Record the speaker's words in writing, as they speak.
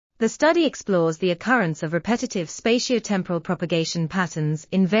The study explores the occurrence of repetitive spatio-temporal propagation patterns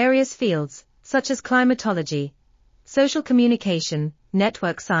in various fields, such as climatology, social communication,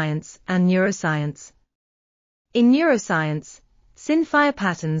 network science, and neuroscience. In neuroscience, SynFire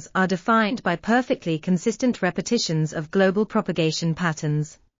patterns are defined by perfectly consistent repetitions of global propagation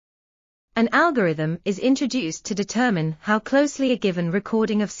patterns. An algorithm is introduced to determine how closely a given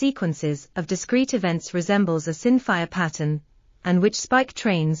recording of sequences of discrete events resembles a SynFire pattern, and which spike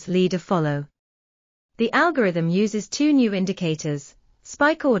trains lead or follow. The algorithm uses two new indicators,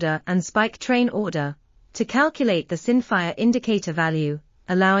 spike order and spike train order, to calculate the SynFire indicator value,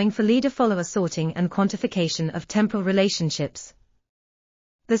 allowing for leader-follower sorting and quantification of temporal relationships.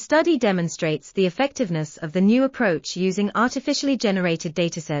 The study demonstrates the effectiveness of the new approach using artificially generated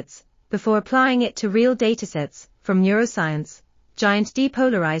datasets, before applying it to real datasets from neuroscience, giant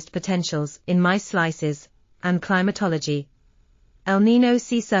depolarized potentials in mice slices, and climatology, El Niño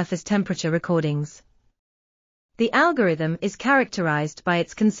sea surface temperature recordings. The algorithm is characterized by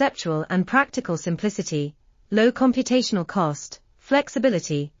its conceptual and practical simplicity, low computational cost,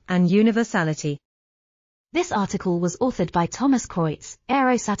 flexibility, and universality. This article was authored by Thomas Kreuz,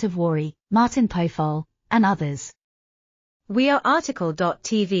 Eero Satuvuori, Martin Pofahl, and others. We are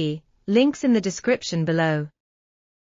RTCLTV, links in the description below.